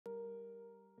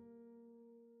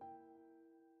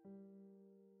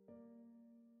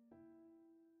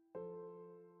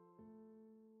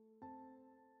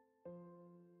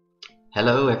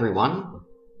Hello everyone,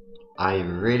 I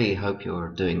really hope you're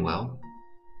doing well.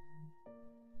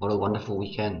 What a wonderful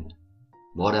weekend.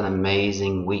 What an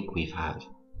amazing week we've had.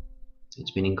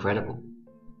 It's been incredible.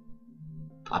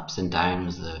 Ups and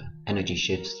downs, the energy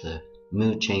shifts, the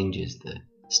mood changes, the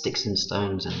sticks and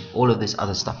stones and all of this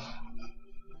other stuff.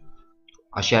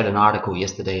 I shared an article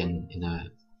yesterday in a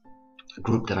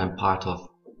group that I'm part of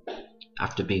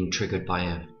after being triggered by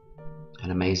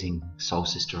an amazing soul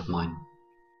sister of mine.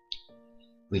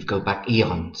 We've go back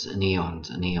eons and eons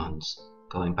and eons,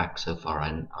 going back so far,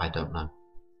 and I don't know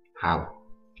how.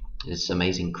 This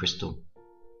amazing crystal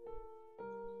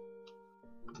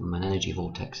from an energy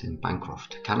vortex in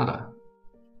Bancroft, Canada,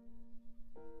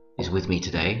 is with me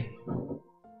today,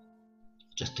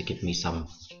 just to give me some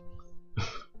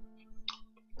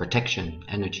protection,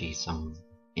 energy, some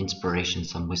inspiration,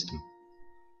 some wisdom.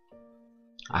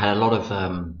 I had a lot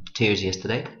of tears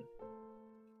yesterday,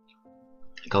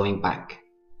 going back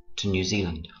to New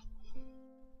Zealand,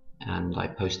 and I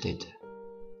posted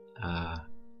a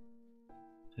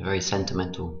very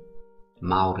sentimental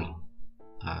Maori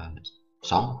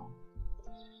song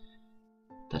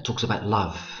that talks about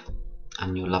love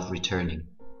and your love returning,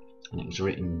 and it was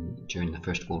written during the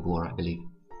First World War, I believe,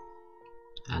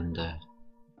 and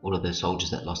all of the soldiers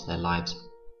that lost their lives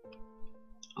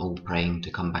all praying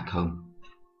to come back home.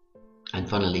 And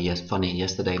funnily,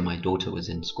 yesterday my daughter was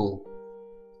in school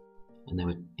and they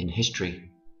were in history,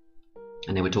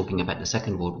 and they were talking about the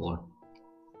Second World War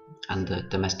and the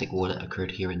domestic war that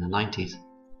occurred here in the 90s,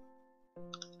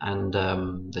 and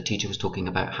the teacher was talking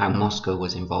about how Moscow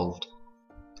was involved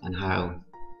and how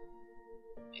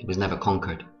it was never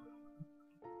conquered.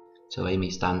 So Amy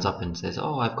stands up and says,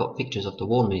 "Oh, I've got pictures of the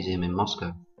War Museum in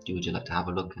Moscow. Would you like to have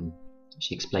a look?" And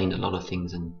she explained a lot of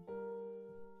things and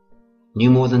knew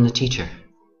more than the teacher,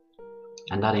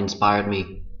 and that inspired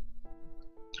me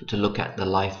to look at the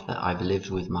life that I've lived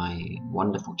with my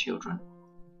wonderful children,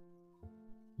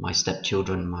 my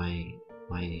stepchildren, my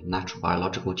natural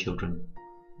biological children,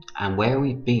 and where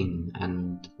we've been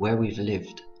and where we've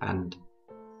lived, and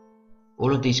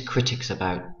all of these critics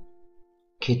about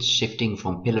kids shifting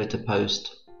from pillar to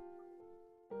post,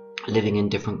 living in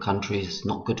different countries,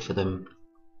 not good for them,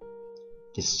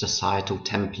 this societal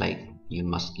template, you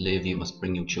must live, you must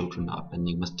bring your children up and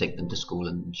you must take them to school,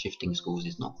 and shifting schools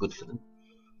is not good for them.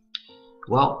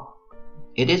 Well,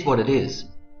 it is what it is.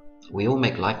 We all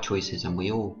make life choices and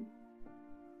we all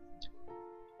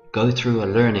go through a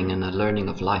learning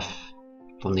of life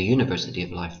from the University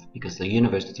of Life, because the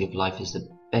University of Life is the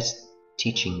best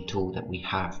teaching tool that we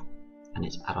have, and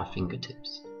it's at our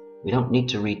fingertips. We don't need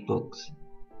to read books.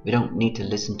 We don't need to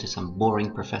listen to some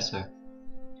boring professor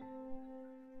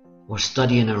or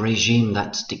study in a regime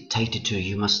that's dictated to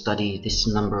you must study this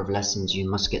number of lessons, you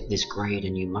must get this grade,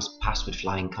 and you must pass with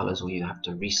flying colors, or you have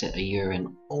to reset a year, and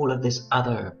all of this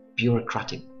other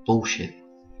bureaucratic bullshit.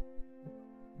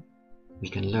 We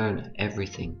can learn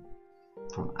everything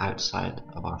from outside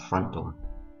of our front door.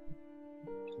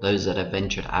 Those that have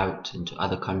ventured out into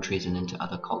other countries and into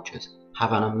other cultures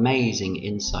have an amazing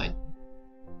insight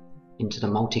into the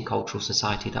multicultural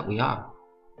society that we are.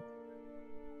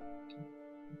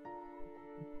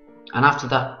 And after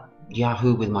that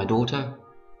Yahoo with my daughter,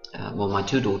 my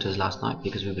two daughters last night,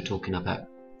 because we were talking about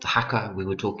the haka, we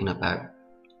were talking about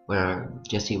where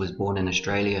Jessie was born in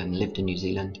Australia and lived in New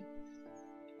Zealand.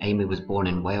 Amy was born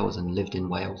in Wales and lived in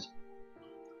Wales.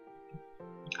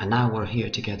 And now we're here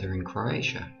together in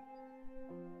Croatia.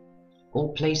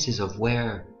 All places of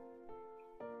where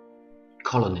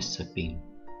colonists have been.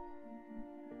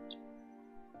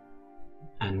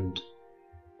 And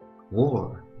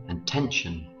war and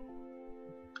tension.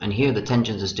 And here the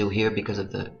tensions are still here because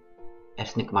of the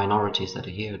ethnic minorities that are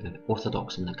here, the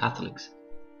Orthodox and the Catholics.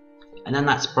 And then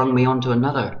that sprung me on to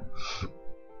another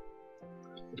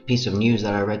piece of news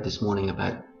that I read this morning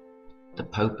about the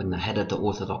Pope and the head of the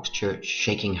Orthodox Church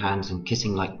shaking hands and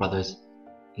kissing like brothers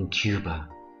in Cuba,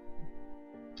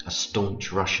 a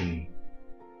staunch Russian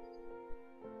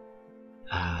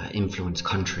influenced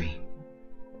country.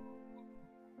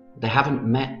 They haven't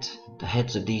met, the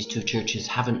heads of these two churches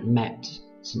haven't met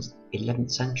since the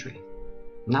 11th century.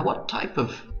 Now what type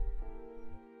of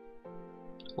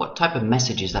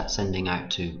message is that sending out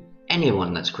to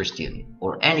anyone that's Christian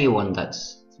or anyone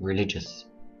that's religious?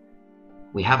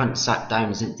 We haven't sat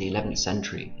down since the 11th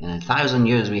century. In 1,000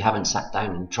 years we haven't sat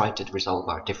down and tried to resolve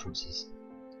our differences.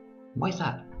 Why is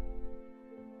that?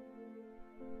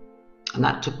 And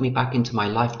that took me back into my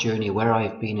life journey, where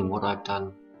I've been and what I've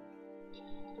done.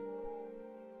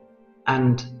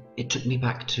 And it took me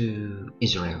back to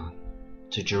Israel,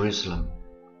 to Jerusalem,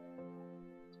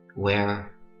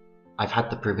 where I've had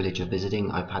the privilege of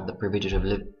visiting. I've had the privilege of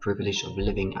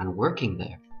living and working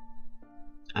there,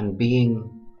 and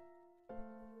being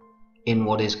in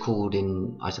what is called,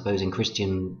 in I suppose, in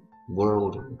Christian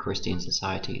world, Christian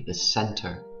society, the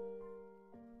center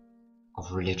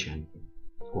of religion,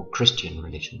 or Christian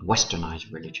religion,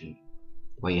 westernized religion,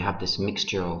 where you have this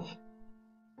mixture of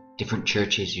different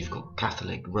churches. You've got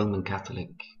Catholic, Roman Catholic,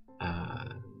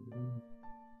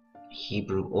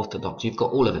 Hebrew Orthodox. You've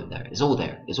got all of it there. It's all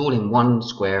there. It's all in one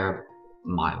square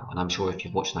mile. And I'm sure if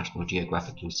you've watched National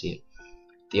Geographic, you'll see it.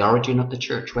 The origin of the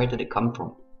church, where did it come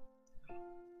from?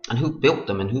 And who built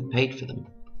them and who paid for them?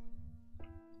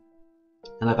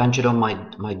 And I ventured on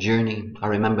my journey. I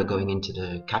remember going into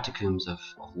the catacombs of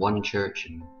one church,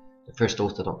 and the first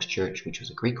Orthodox church, which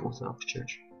was a Greek Orthodox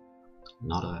church,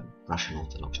 not a Russian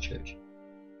Orthodox church.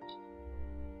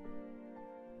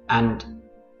 And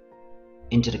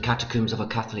into the catacombs of a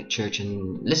Catholic church,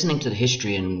 and listening to the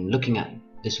history and looking at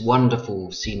this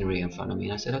wonderful scenery in front of me.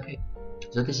 And I said, okay,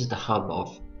 so this is the hub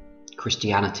of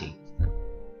Christianity.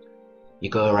 You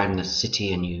go around the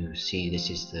city and you see this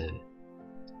is the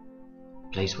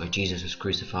place where Jesus was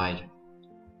crucified.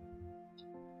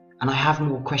 And I have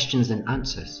more questions than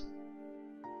answers.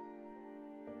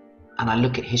 And I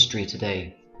look at history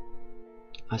today.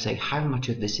 I say, how much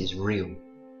of this is real?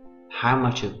 How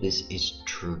much of this is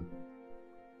true?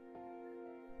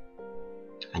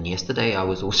 And yesterday I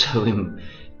was also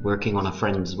working on a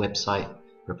friend's website,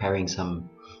 preparing some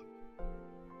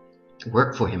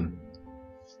work for him.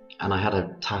 And I had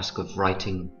a task of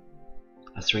writing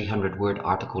a 300-word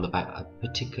article about a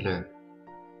particular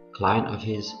client of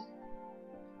his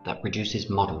that produces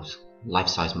models,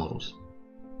 life-size models.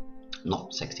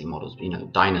 Not sexy models, but, you know,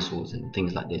 dinosaurs and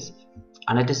things like this.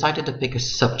 And I decided to pick a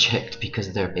subject,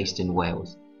 because they're based in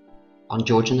Wales, on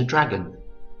George and the Dragon.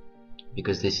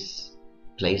 Because this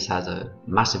place has a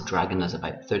massive dragon that's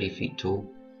about 30 feet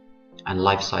tall, and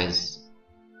life-size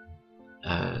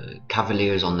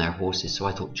cavaliers on their horses. So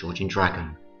I thought George and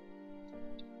Dragon.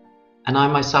 And I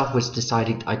myself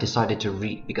I decided to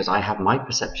read, because I have my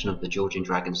perception of the George and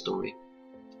Dragon story,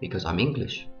 because I'm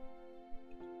English.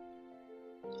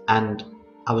 And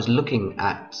I was looking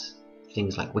at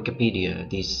things like Wikipedia,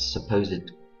 these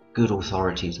supposed good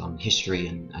authorities on history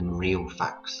and real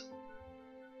facts.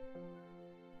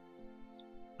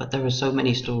 But there are so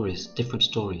many stories, different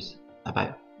stories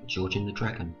about George and the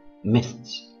Dragon,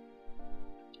 myths.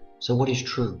 So what is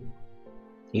true?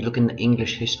 You look in the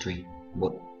English history,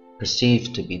 what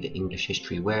perceived to be the English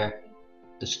history, where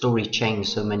the story changed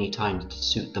so many times to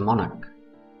suit the monarch.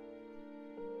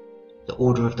 The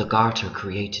Order of the Garter,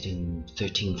 created in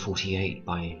 1348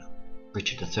 by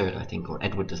Richard III, I think, or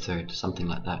Edward III, something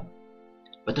like that.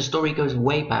 But the story goes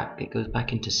way back. It goes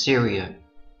back into Syria,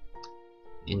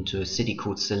 into a city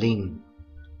called Selene,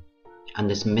 and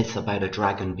this myth about a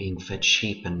dragon being fed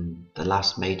sheep, and the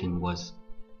last maiden was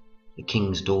the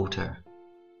king's daughter,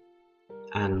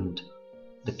 and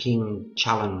the king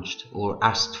challenged, or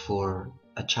asked for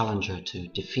a challenger to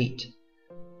defeat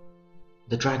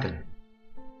the dragon,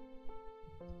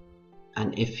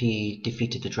 and if he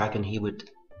defeated the dragon, he would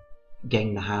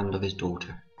gain the hand of his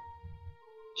daughter.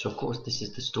 So of course this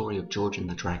is the story of George and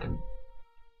the Dragon.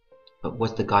 But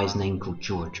was the guy's name called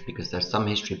George? Because there's some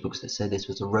history books that say this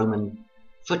was a Roman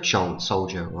foot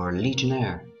soldier or a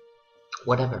legionnaire.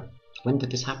 Whatever. When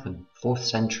did this happen? 4th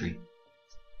century.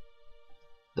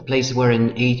 The place where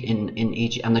in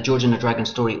Egypt, and the George and the Dragon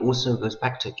story also goes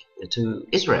back to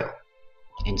Israel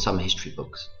in some history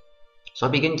books. So I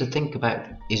begin to think about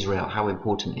Israel, how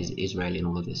important is Israel in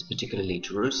all of this, particularly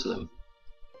Jerusalem,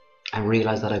 and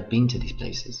realize that I've been to these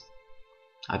places.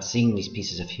 I've seen these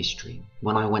pieces of history.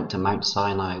 When I went to Mount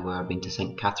Sinai, where I've been to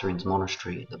St. Catherine's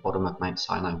Monastery at the bottom of Mount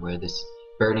Sinai, where this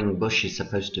burning bush is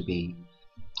supposed to be,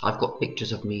 I've got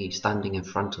pictures of me standing in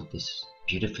front of this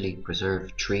beautifully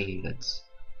preserved tree that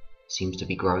seems to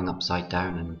be growing upside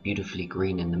down and beautifully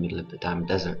green in the middle of the damn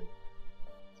desert.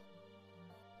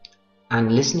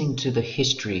 And listening to the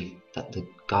history that the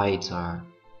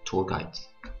tour guides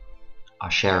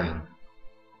are sharing.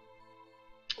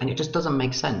 And it just doesn't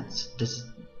make sense. There's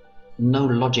no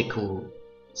logical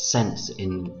sense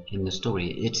in the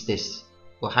story. It's this.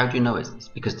 Well, how do you know it's this?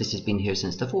 Because this has been here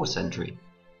since the 4th century.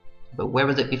 But where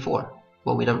was it before?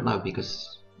 Well, we don't know,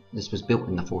 because this was built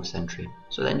in the 4th century.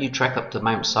 So then you trek up to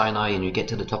Mount Sinai, and you get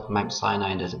to the top of Mount Sinai,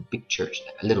 and there's a big church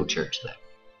there, a little church there.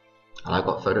 And I've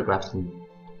got photographs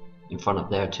in front of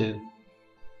there too.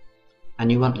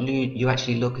 And you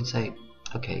actually look and say,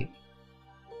 okay,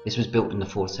 this was built in the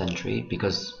 4th century,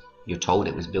 because you're told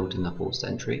it was built in the 4th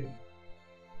century.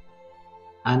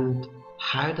 And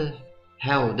how the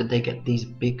hell did they get these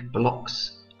big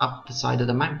blocks up the side of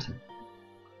the mountain,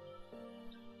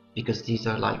 because these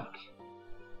are like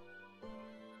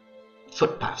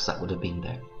footpaths that would have been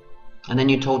there. And then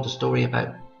you told the story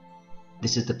about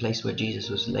this is the place where Jesus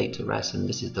was laid to rest, and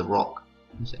this is the rock.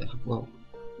 You say, well,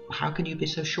 how can you be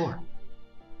so sure?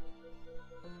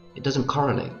 It doesn't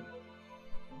correlate.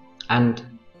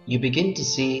 And you begin to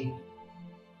see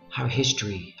how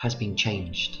history has been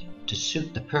changed to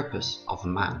suit the purpose of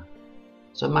man.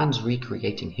 So man's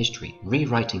recreating history,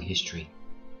 rewriting history.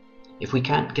 If we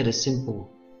can't get a simple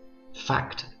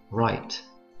fact right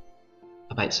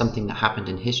about something that happened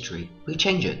in history, we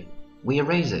change it, we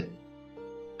erase it,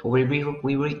 or we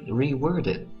reword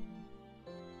it.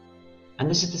 And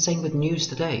this is the same with news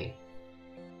today.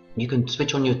 You can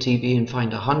switch on your TV and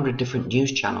find 100 different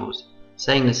news channels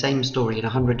saying the same story in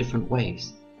 100 different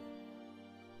ways.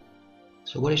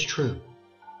 So what is true?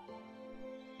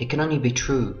 It can only be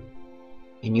true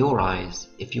in your eyes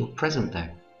if you're present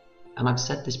there. And I've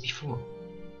said this before.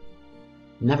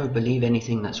 Never believe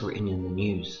anything that's written in the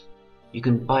news. You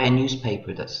can buy a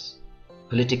newspaper that's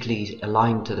politically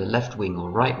aligned to the left wing or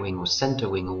right wing or centre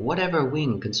wing or whatever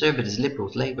wing, conservatives,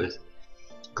 liberals, labours,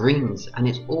 greens, and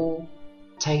it's all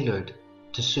tailored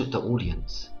to suit the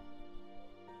audience.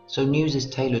 So news is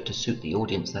tailored to suit the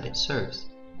audience that it serves.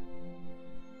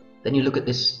 Then you look at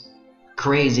this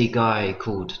crazy guy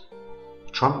called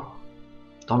Trump,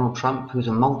 Donald Trump, who's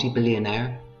a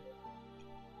multi-billionaire,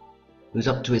 who's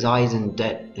up to his eyes in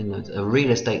debt, in a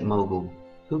real estate mogul.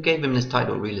 Who gave him this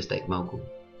title, real estate mogul?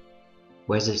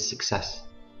 Where's his success?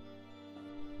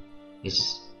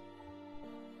 His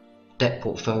debt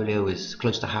portfolio is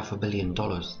close to $500 million.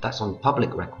 That's on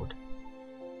public record.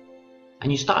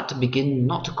 And you start to begin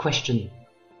not to question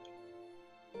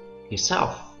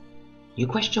yourself. You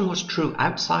question what's true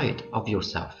outside of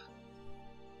yourself.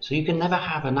 So you can never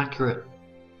have an accurate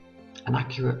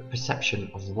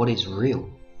perception of what is real.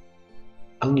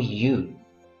 Only you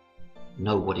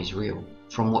know what is real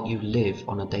from what you live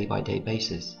on a day-by-day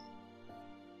basis.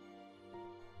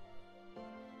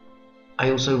 I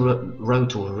also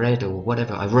wrote or read or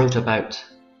whatever, I wrote about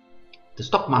the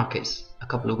stock markets a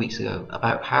couple of weeks ago,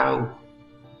 about how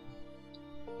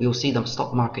you'll see the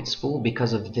stock markets fall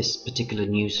because of this particular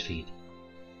news feed.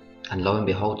 And lo and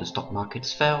behold, the stock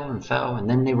markets fell and fell, and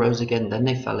then they rose again, then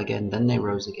they fell again, then they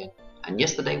rose again. And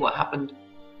yesterday what happened?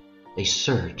 They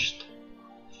surged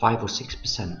 5 or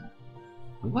 6%.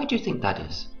 And why do you think that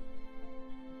is?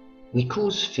 We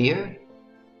cause fear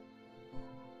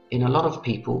in a lot of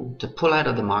people to pull out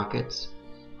of the markets,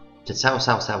 to sell.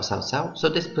 So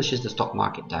this pushes the stock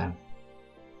market down.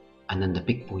 And then the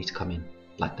big boys come in,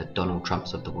 like the Donald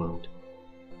Trumps of the world.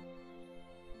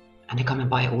 And they come and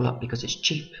buy it all up because it's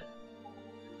cheap.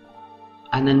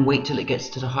 And then wait till it gets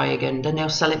to the high again, then they'll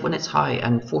sell it when it's high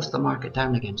and force the market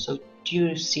down again. So do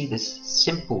you see this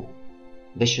simple,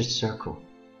 vicious circle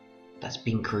that's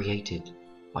been created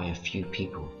by a few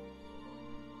people?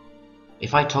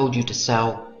 If I told you to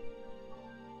sell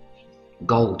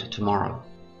gold tomorrow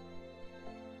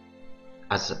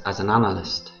as an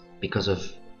analyst because of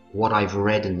what I've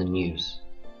read in the news,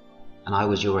 and I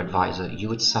was your advisor, you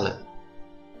would sell it.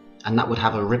 And that would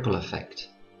have a ripple effect.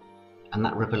 And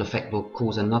that ripple effect will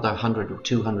cause another 100 or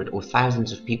 200 or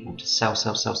thousands of people to sell.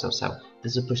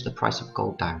 This will push the price of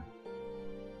gold down.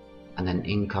 And then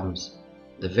in comes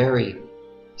the very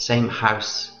same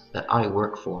house that I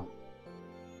work for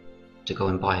to go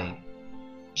and buy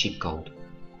cheap gold,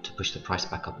 to push the price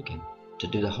back up again, to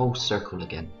do the whole circle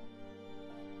again.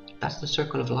 That's the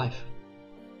circle of life.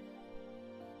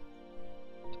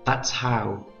 That's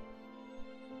how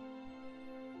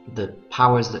the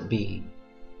powers that be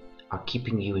are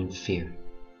keeping you in fear.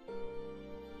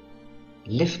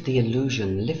 Lift the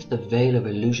illusion, lift the veil of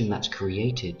illusion that's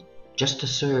created just to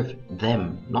serve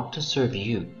them, not to serve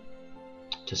you,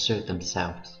 to serve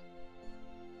themselves.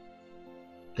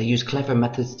 They use clever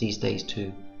methods these days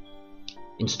to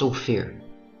instill fear,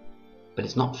 but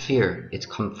it's not fear, it's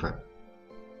comfort.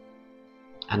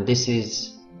 And this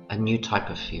is a new type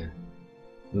of fear.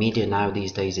 Media now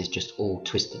these days is just all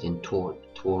twisted and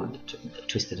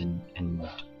twisted and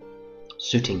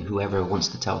suiting whoever wants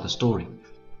to tell the story.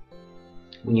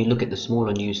 When you look at the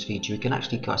smaller news feeds, you can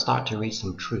actually start to read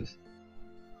some truth.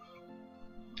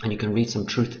 And you can read some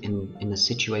truth in the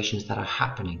situations that are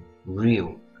happening,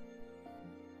 real.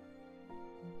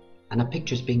 And a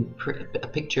picture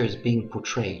is being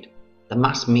portrayed. The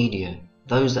mass media,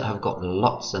 those that have got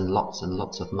lots and lots and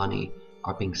lots of money,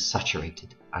 are being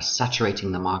saturated, are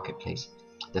saturating the marketplace.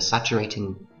 They're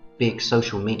saturating big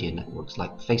social media networks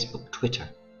like Facebook, Twitter.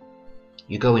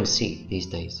 You go and see these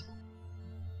days.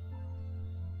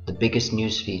 The biggest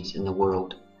news feeds in the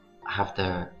world have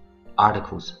their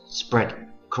articles spread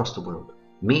across the world.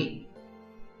 Me,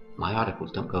 my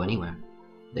articles don't go anywhere.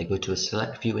 They go to a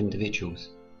select few individuals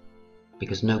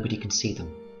because nobody can see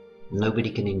them. Nobody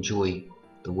can enjoy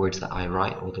the words that I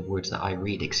write or the words that I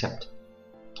read except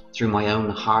through my own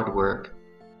hard work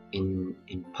in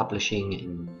publishing,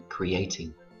 in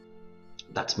creating.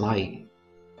 That's my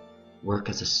work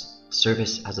as a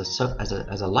service,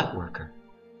 as a light worker,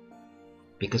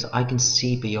 because I can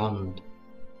see beyond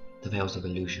the veils of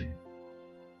illusion.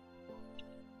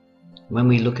 When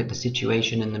we look at the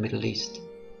situation in the Middle East,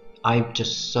 I'm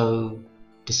just so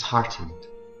disheartened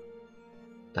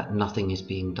that nothing is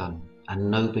being done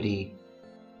and nobody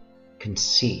can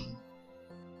see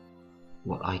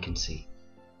what I can see.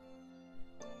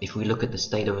 If we look at the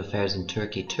state of affairs in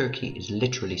Turkey, Turkey is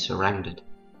literally surrounded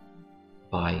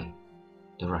by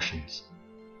the Russians.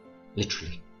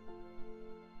 Literally.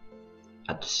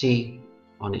 At the sea,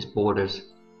 on its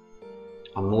borders,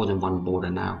 on more than one border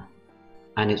now.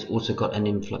 And it's also got an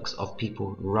influx of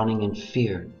people running in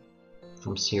fear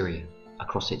from Syria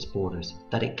across its borders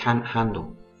that it can't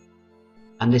handle.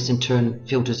 And this in turn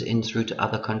filters in through to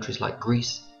other countries like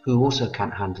Greece, who also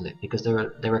can't handle it because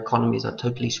their economies are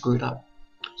totally screwed up.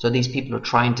 So these people are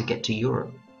trying to get to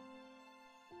Europe.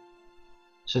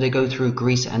 So they go through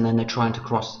Greece and then they're trying to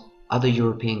cross other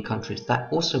European countries that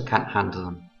also can't handle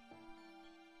them.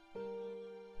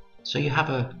 So you have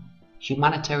a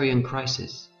humanitarian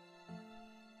crisis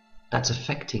that's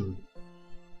affecting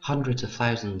hundreds of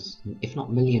thousands, if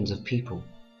not millions of people.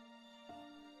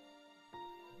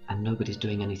 And nobody's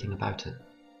doing anything about it.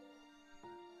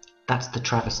 That's the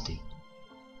travesty.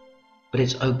 But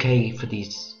it's okay for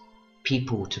these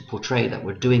people to portray that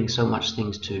we're doing so much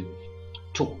things to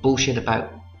talk bullshit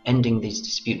about ending these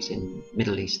disputes in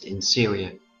Middle East, in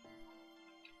Syria,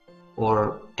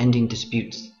 or ending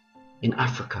disputes in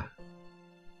Africa.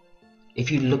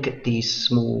 If you look at these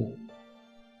small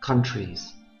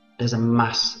countries, there's a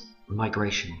mass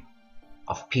migration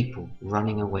of people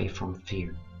running away from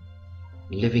fear,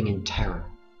 living in terror,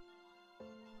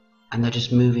 and they're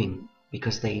just moving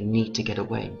because they need to get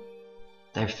away.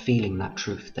 They're feeling that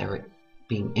truth. They're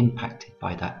being impacted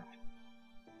by that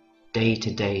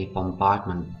day-to-day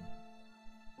bombardment,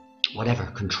 whatever,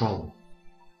 control.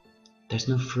 There's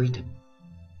no freedom.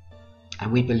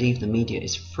 And we believe the media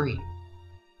is free.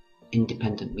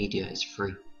 Independent media is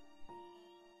free.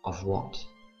 Of what?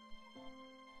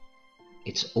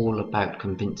 It's all about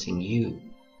convincing you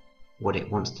what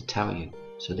it wants to tell you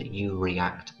so that you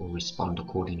react or respond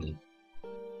accordingly.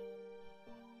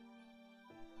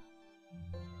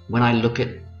 When I look at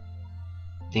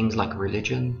things like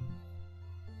religion,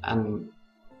 and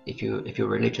if you're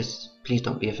religious, please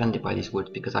don't be offended by these words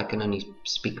because I can only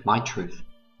speak my truth.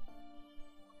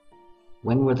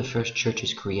 When were the first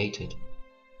churches created?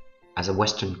 As a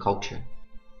Western culture,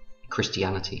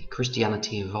 Christianity.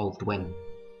 Christianity evolved when?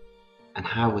 And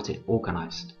how was it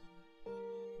organized?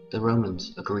 The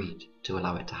Romans agreed to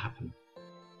allow it to happen.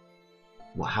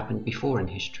 What happened before in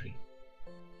history?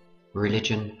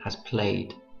 Religion has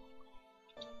played,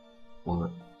 or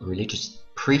religious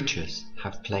preachers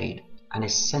have played, an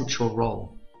essential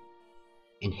role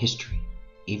in history,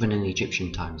 even in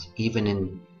Egyptian times, even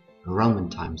in Roman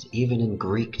times, even in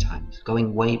Greek times,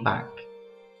 going way back.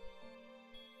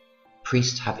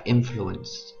 Priests have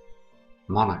influenced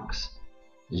monarchs,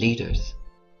 leaders,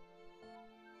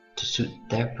 to suit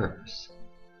their purpose.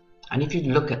 And if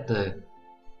you look at the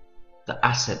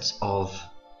assets of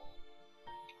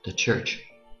the Church,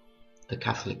 the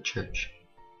Catholic Church,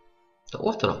 the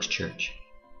Orthodox Church,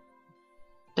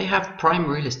 they have prime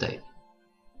real estate.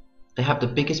 They have the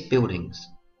biggest buildings.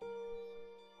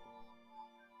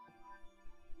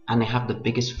 And they have the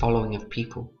biggest following of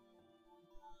people.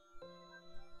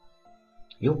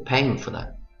 You're paying for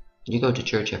that. You go to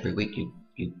church every week,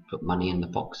 you put money in the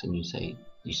box and you're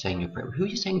saying your prayer. Who are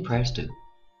you saying prayers to?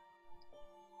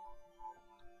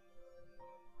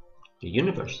 The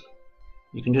universe.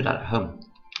 You can do that at home.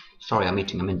 Sorry, I'm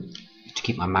eating a mint to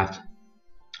keep my mouth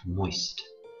moist.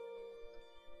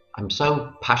 I'm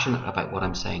so passionate about what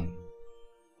I'm saying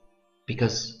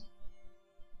because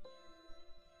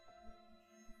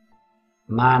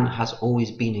man has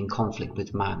always been in conflict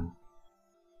with man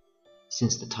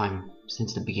since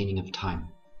the beginning of time.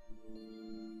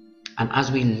 And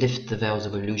as we lift the veils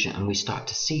of illusion and we start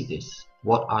to see this,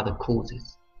 what are the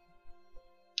causes?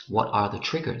 What are the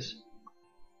triggers?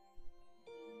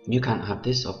 You can't have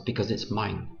this because it's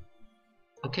mine.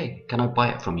 Okay, can I buy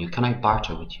it from you? Can I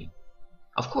barter with you?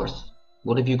 Of course.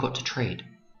 What have you got to trade?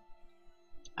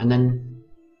 And then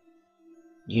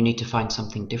you need to find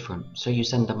something different. So you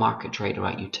send the market trader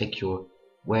out, you take your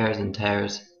wears and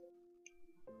tears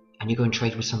and you go and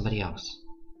trade with somebody else,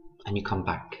 and you come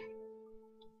back.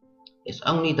 It's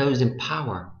only those in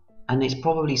power, and it's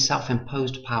probably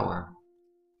self-imposed power,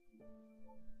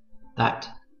 that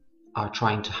are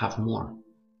trying to have more,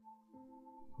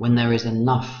 when there is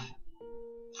enough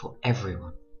for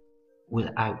everyone,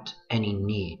 without any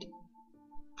need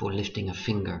for lifting a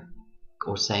finger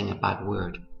or saying a bad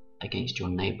word against your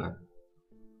neighbor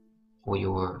or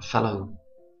your fellow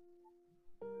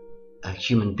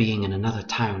human being in another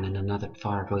town, in another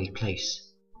faraway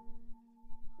place.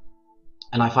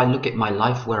 And if I look at my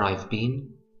life where I've been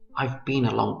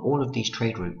along all of these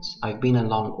trade routes. I've been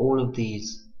along all of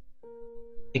these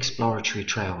exploratory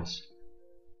trails.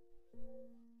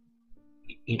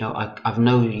 You know, I've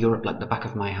known Europe like the back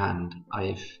of my hand.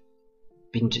 I've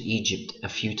been to Egypt a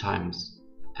few times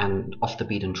and off the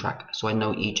beaten track, so I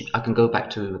know Egypt. I can go back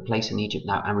to a place in Egypt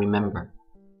now and remember.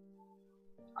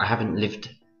 I haven't lived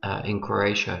in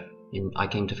Croatia. I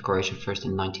came to Croatia first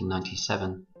in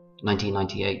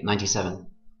 1998, 97.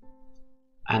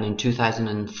 And in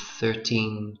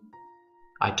 2013,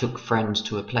 I took friends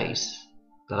to a place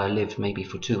that I lived maybe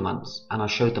for 2 months, and I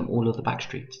showed them all of the back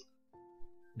streets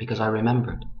because I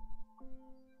remembered.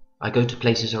 I go to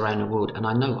places around the world and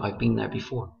I know I've been there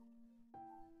before.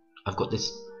 I've got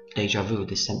this deja vu,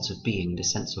 this sense of being,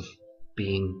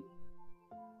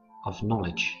 of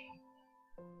knowledge.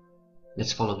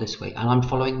 Let's follow this way. And I'm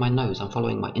following my nose, I'm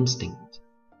following my instinct,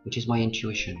 which is my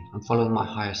intuition. I'm following my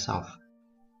higher self.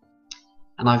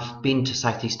 And I've been to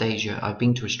Southeast Asia, I've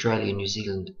been to Australia, New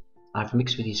Zealand. I've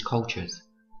mixed with these cultures.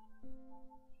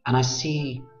 And I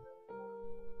see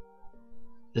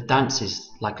the dances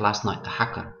like last night, the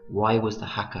haka. Why was the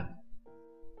haka?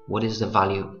 What is the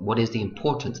value? What is the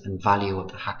importance and value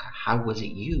of the haka? How was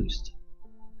it used?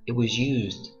 It was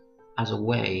used as a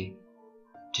way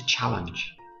to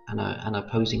challenge an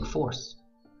opposing force.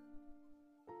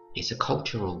 It's a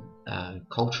cultural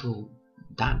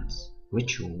dance,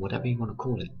 ritual, whatever you want to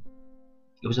call it.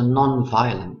 It was a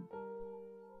non-violent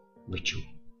ritual.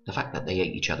 The fact that they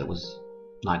ate each other was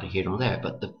neither here nor there,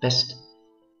 but the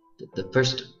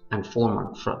first and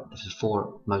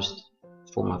foremost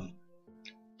form of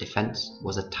defense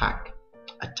was attack.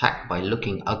 Attack by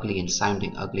looking ugly and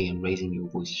sounding ugly and raising your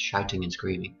voice, shouting and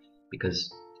screaming.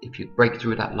 Because if you break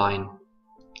through that line,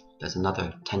 there's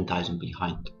another 10,000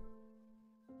 behind.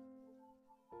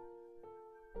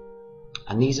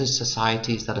 And these are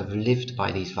societies that have lived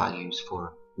by these values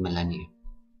for millennia.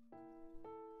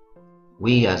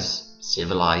 We as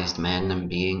civilized men and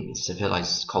beings,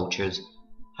 civilized cultures,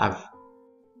 have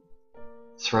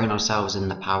thrown ourselves in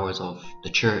the powers of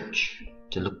the church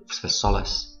to look for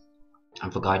solace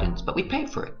and for guidance, but we pay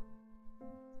for it.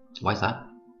 So why is that?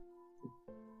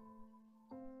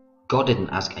 God didn't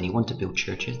ask anyone to build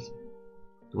churches.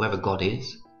 Whoever God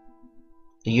is.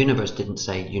 The universe didn't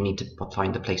say you need to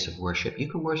find a place of worship. You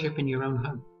can worship in your own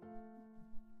home.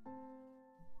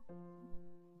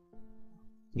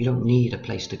 You don't need a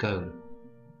place to go.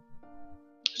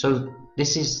 So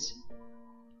this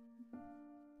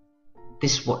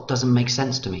what doesn't make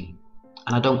sense to me.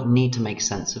 And I don't need to make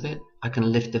sense of it. I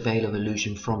can lift the veil of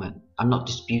illusion from it. I'm not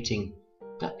disputing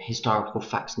that historical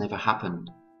facts never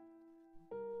happened.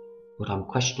 What I'm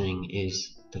questioning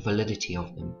is the validity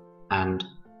of them and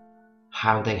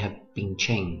how they have been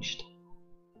changed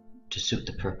to suit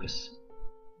the purpose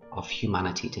of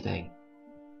humanity today.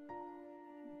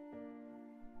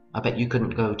 I bet you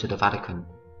couldn't go to the Vatican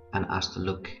and ask to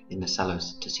look in the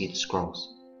cellars to see the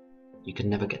scrolls. You could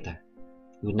never get there.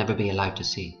 You would never be allowed to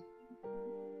see.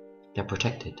 They're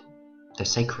protected. They're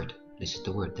sacred. This is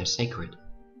the word. They're sacred.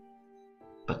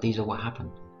 But these are what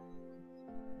happened.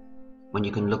 When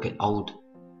you can look at old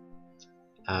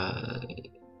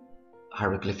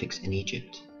hieroglyphics in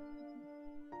Egypt,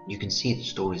 you can see the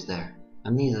stories there.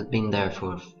 And these have been there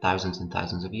for thousands and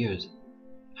thousands of years.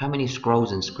 How many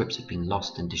scrolls and scripts have been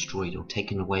lost and destroyed or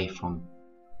taken away from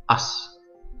us?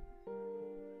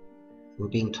 We're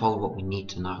being told what we need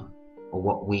to know, or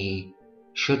what we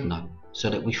should know, so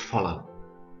that we follow.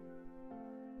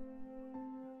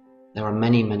 There are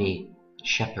many, many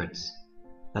shepherds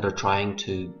that are trying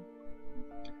to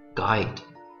guide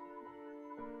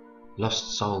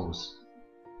lost souls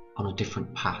on a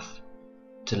different path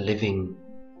to living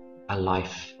a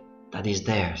life that is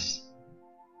theirs,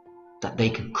 that they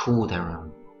can call their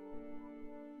own,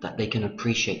 that they can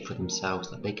appreciate for themselves,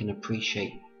 that they can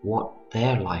appreciate what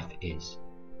their life is,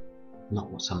 not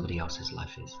what somebody else's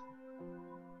life is.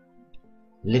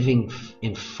 Living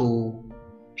in full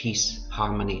peace,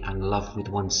 harmony and love with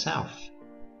oneself,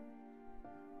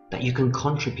 that you can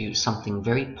contribute something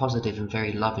very positive and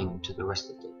very loving to the rest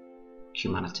of the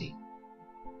humanity.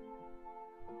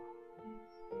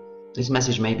 This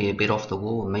message may be a bit off the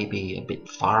wall, maybe a bit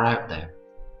far out there.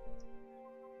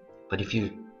 But if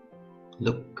you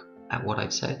look at what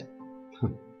I've said,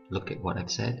 look at what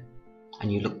I've said,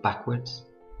 and you look backwards,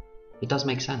 it does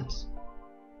make sense.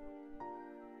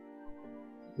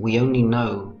 We only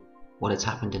know what has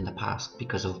happened in the past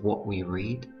because of what we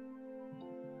read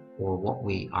or what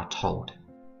we are told.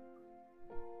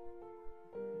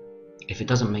 If it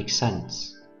doesn't make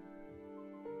sense,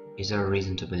 is there a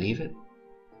reason to believe it?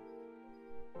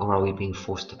 Or are we being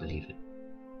forced to believe it?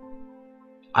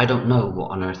 I don't know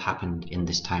what on earth happened in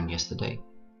this town yesterday.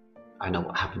 I know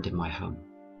what happened in my home.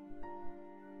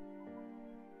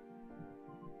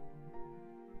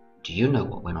 Do you know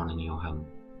what went on in your home?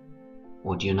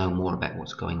 Or do you know more about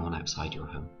what's going on outside your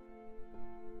home?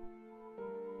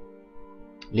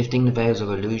 Lifting the veils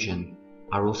of illusion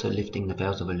are also lifting the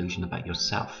veils of illusion about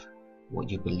yourself, what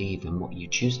you believe and what you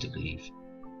choose to believe.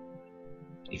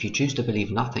 If you choose to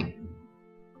believe nothing,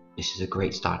 this is a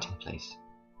great starting place.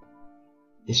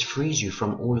 This frees you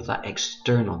from all of that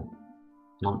external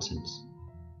nonsense.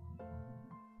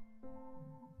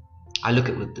 I look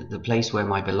at the place where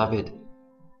my beloved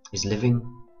is living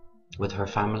with her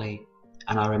family,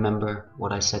 and I remember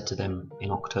what I said to them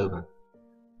in October,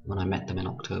 when I met them in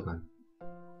October.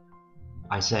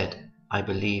 I said, I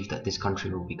believe that this country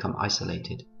will become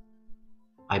isolated.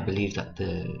 I believe that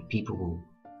the people will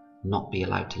not be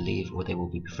allowed to leave, or they will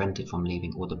be prevented from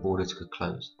leaving, or the borders could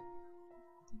close.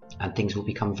 And things will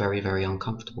become very, very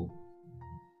uncomfortable.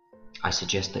 I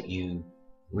suggest that you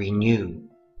renew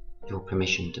your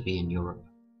permission to be in Europe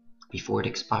before it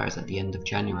expires at the end of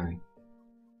January.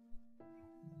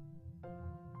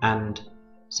 And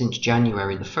since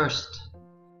January the 1st,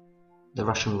 the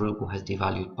Russian ruble has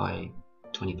devalued by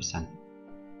 20%.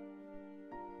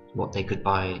 What they could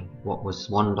buy, what was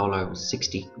 $1 was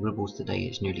 60 rubles today,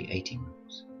 is nearly 80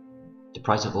 rubles. The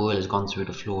price of oil has gone through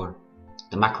the floor.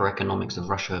 The macroeconomics of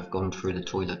Russia have gone through the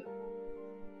toilet.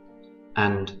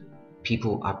 And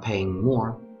people are paying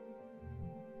more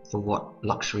for what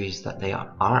luxuries that they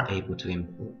are able to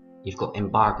import. You've got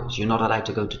embargoes. You're not allowed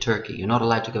to go to Turkey. You're not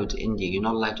allowed to go to India. You're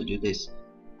not allowed to do this.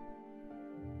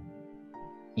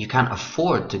 You can't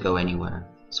afford to go anywhere.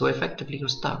 So effectively you're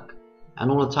stuck. And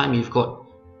all the time you've got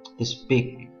this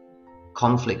big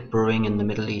conflict brewing in the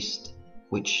Middle East,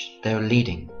 which they're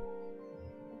leading.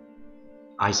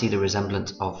 I see the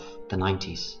resemblance of the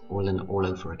 90s all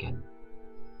over again.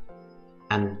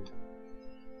 And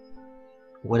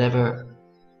whatever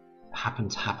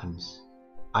happens, happens.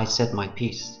 I said my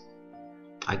piece.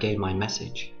 I gave my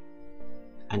message.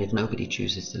 And if nobody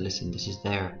chooses to listen, this is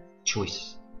their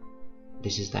choice.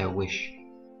 This is their wish.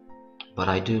 But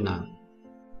I do know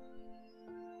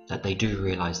that they do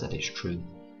realize that it's true.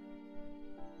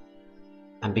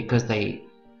 And because they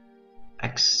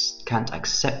can't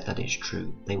accept that it's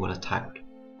true, they will attack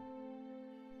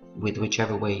with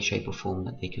whichever way, shape or form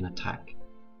that they can attack.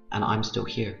 And I'm still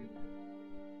here.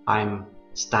 I'm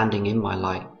standing in my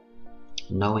light,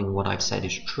 knowing what I've said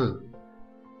is true,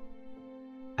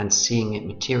 and seeing it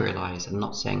materialize, and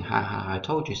not saying, ha ha, I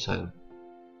told you so.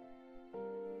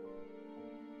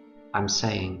 I'm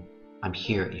saying, I'm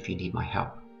here if you need my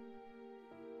help.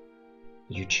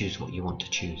 You choose what you want to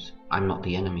choose. I'm not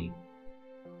the enemy.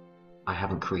 I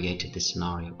haven't created this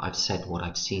scenario. I've said what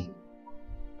I've seen.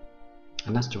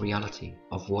 And that's the reality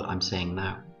of what I'm saying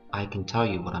now. I can tell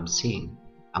you what I'm seeing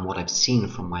and what I've seen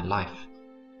from my life.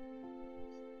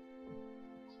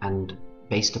 And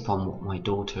based upon what my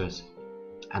daughters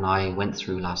and I went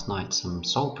through last night, some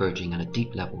soul purging at a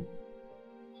deep level.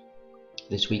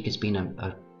 This week has been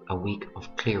a week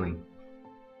of clearing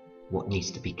what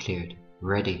needs to be cleared,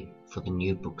 ready for the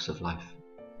new books of life.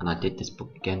 And I did this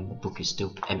book again. The book is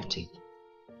still empty,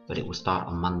 but it will start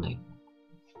on Monday.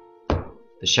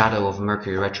 The shadow of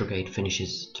Mercury retrograde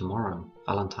finishes tomorrow,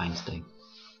 Valentine's Day.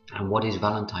 And what is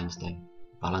Valentine's Day?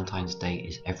 Valentine's Day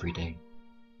is every day.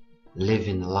 Live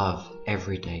in love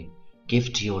every day.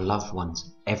 Give to your loved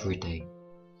ones every day.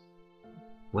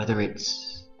 Whether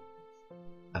it's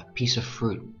a piece of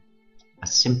fruit, a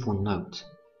simple note,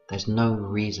 there's no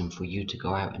reason for you to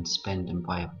go out and spend and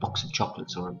buy a box of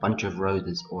chocolates or a bunch of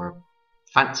roses or a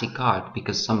fancy card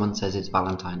because someone says it's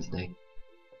Valentine's Day.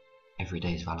 Every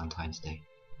day is Valentine's Day.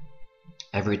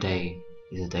 Every day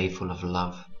is a day full of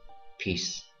love,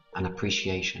 peace, and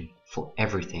appreciation for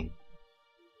everything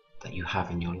that you have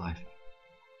in your life.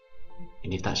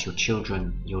 And if that's your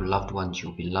children, your loved ones,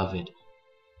 your beloved,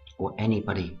 or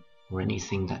anybody or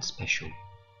anything that's special,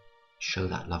 show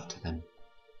that love to them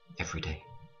every day.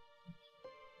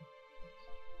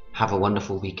 Have a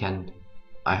wonderful weekend.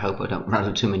 I hope I don't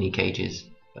rattle too many cages,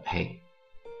 but hey,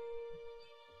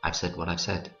 I've said what I've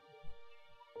said.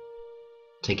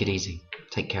 Take it easy.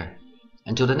 Take care.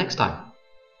 Until the next time,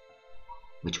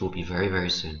 which will be very, very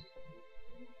soon.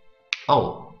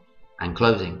 Oh, and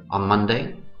closing on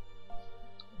Monday,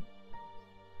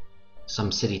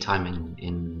 some city time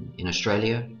in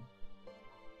Australia,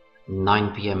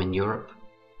 9 p.m. in Europe,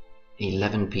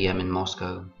 11 p.m. in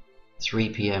Moscow, 3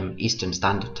 p.m. Eastern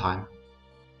Standard Time.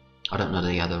 I don't know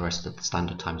the other rest of the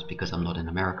standard times because I'm not in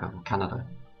America or Canada.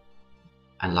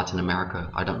 And Latin America,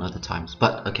 I don't know the times.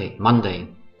 But okay, Monday,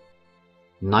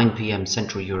 9 p.m.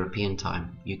 Central European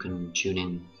Time, you can tune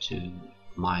in to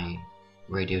my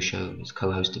radio show. It's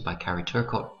co-hosted by Carrie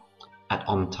Turcott at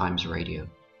On Times Radio.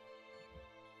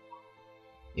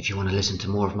 If you want to listen to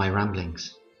more of my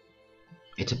ramblings,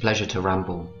 it's a pleasure to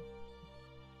ramble.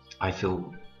 I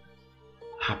feel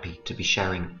happy to be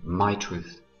sharing my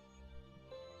truth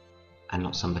and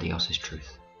not somebody else's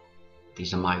truth.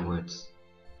 These are my words,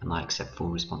 and I accept full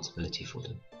responsibility for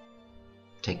them.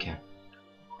 Take care.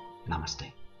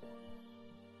 Namaste.